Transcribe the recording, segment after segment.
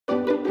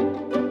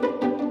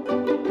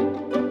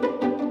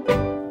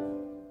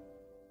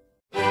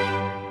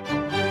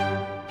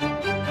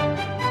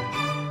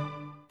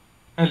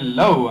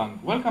Hello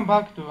and welcome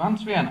back to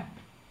AntsVienna.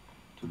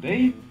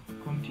 Today,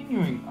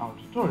 continuing our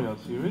tutorial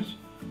series,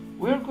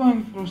 we are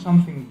going through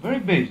something very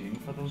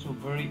basic but also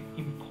very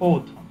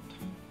important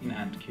in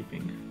ant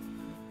keeping.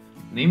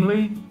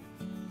 Namely,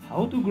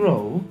 how to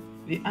grow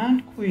the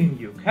ant queen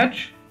you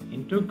catch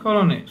into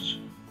colonies.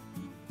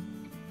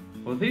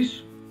 For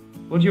this,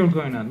 what you're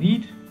going to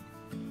need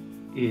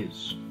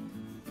is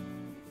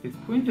the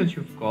queen that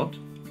you've got.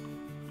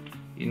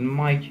 In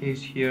my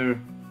case here,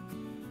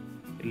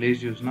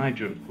 Elasius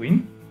Niger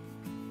queen.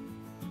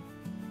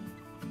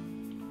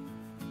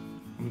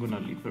 I'm gonna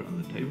leave her on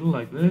the table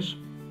like this.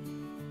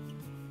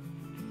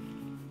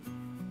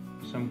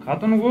 Some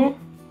cotton wool,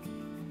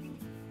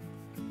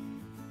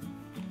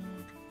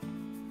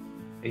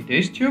 a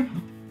test tube,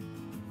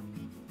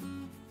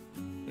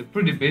 a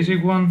pretty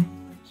basic one,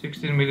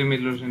 16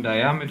 millimeters in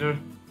diameter.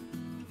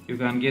 You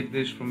can get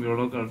this from your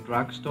local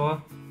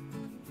drugstore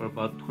for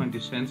about 20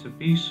 cents a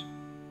piece.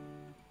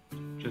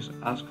 Just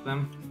ask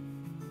them.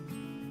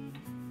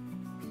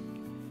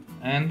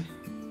 And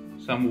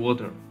some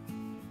water.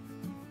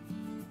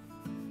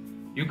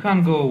 You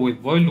can go with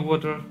boiled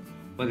water,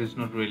 but it's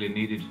not really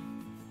needed.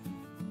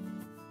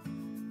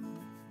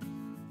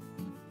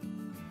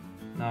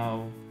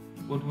 Now,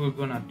 what we're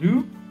gonna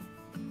do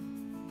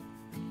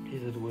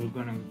is that we're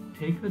gonna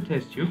take the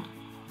test tube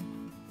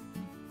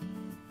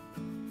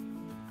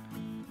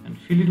and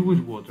fill it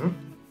with water,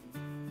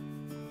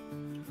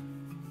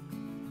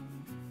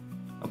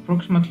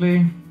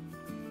 approximately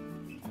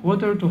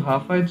quarter to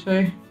half, I'd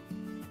say.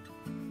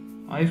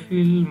 I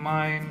fill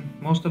mine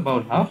most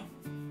about half,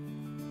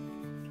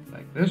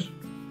 like this,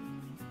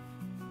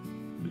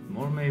 a bit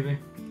more maybe.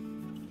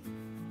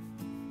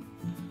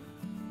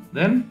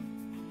 Then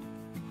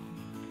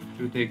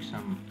you take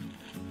some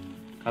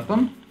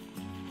cotton,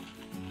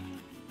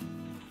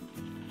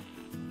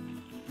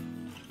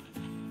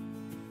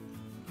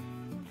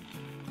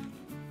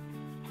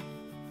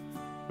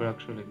 we're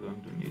actually going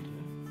to need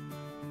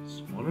a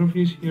smaller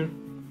piece here.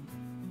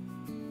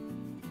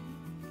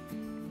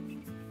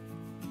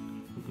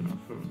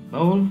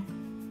 Bowl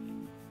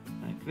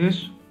like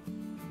this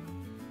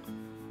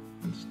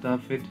and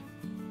stuff it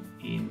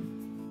in.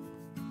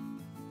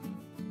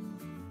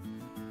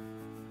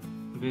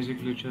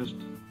 Basically just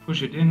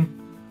push it in.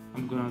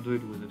 I'm gonna do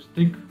it with a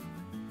stick.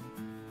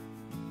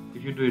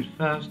 If you do it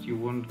fast, you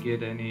won't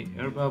get any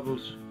air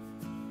bubbles.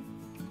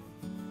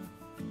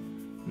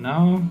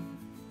 Now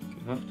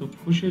you have to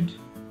push it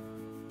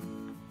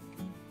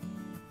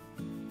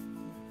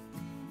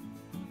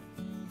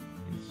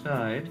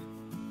inside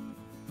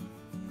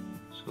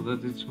so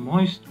that it's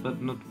moist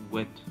but not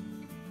wet.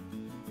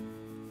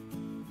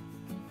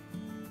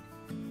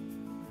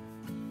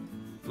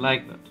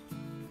 Like that.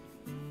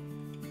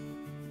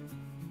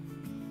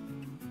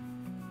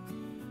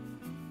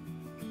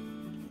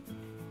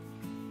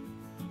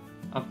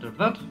 After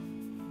that,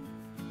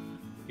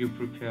 you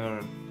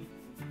prepare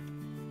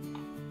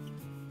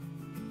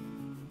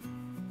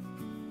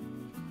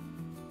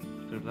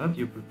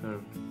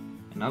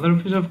another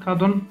piece of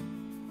cotton.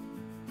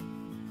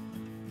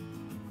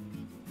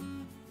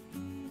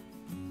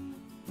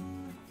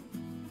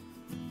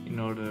 In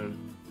order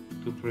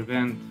to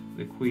prevent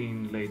the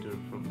queen later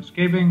from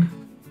escaping.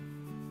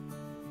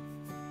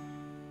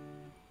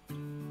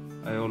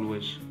 I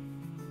always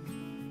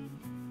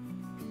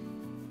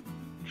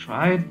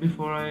try it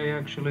before I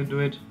actually do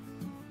it,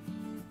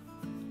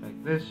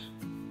 like this.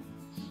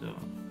 So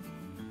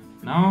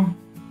now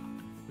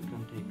we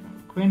can take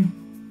our queen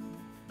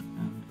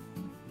and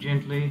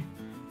gently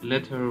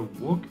let her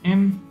walk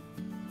in.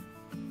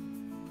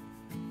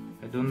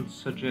 I don't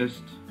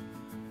suggest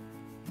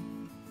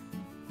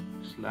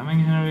slamming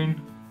her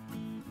in,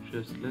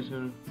 just let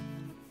her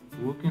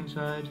walk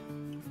inside.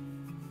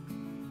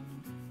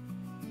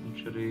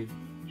 Eventually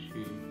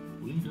she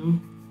will do.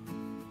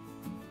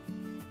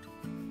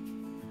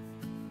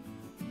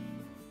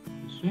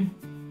 You see,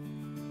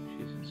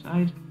 she's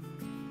inside.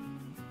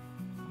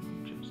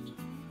 Just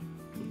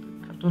put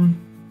the cotton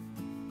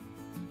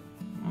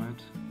on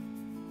it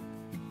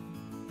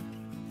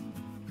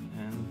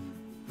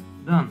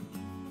and done.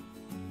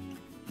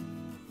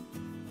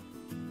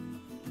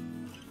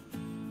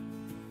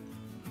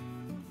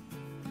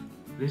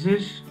 This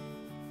is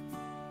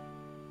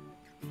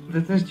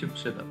the test tube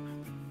setup.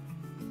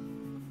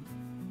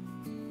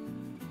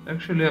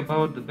 Actually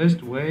about the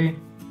best way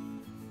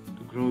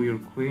to grow your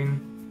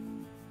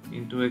queen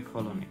into a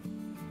colony.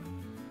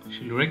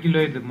 She'll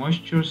regulate the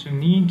moisture she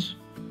needs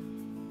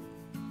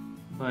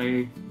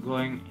by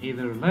going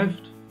either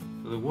left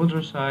to the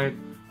water side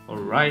or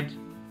right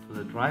to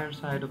the drier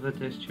side of the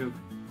test tube.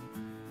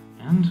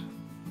 And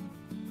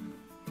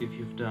if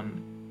you've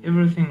done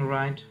everything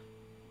right,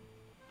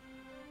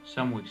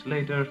 some weeks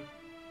later,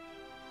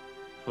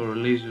 for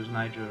Elasius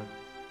Niger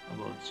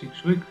about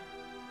 6 weeks,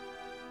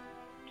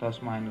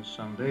 plus minus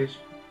some days,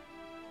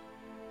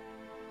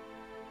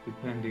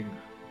 depending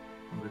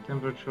on the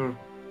temperature,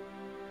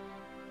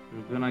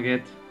 you're gonna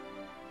get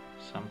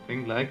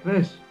something like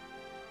this.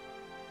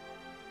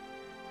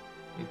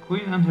 A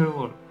queen and her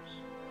workers.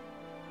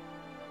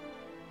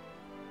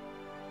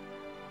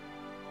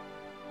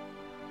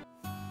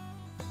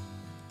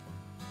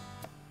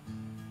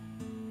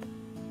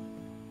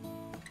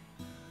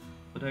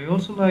 What I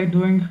also like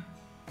doing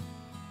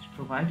is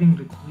providing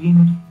the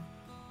queen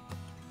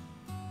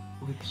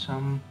with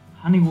some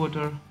honey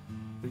water,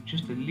 with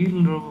just a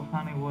little drop of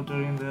honey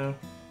water in there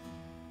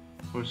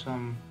for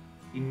some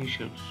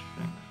initial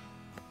strength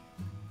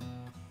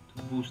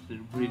to boost their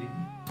breeding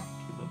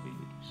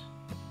capabilities.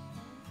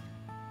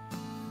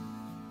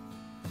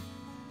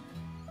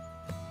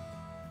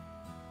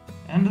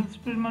 And that's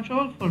pretty much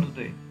all for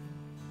today.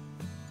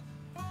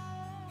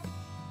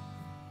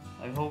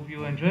 I hope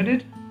you enjoyed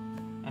it,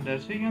 and I'll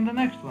see you in the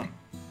next one.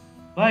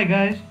 Bye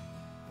guys!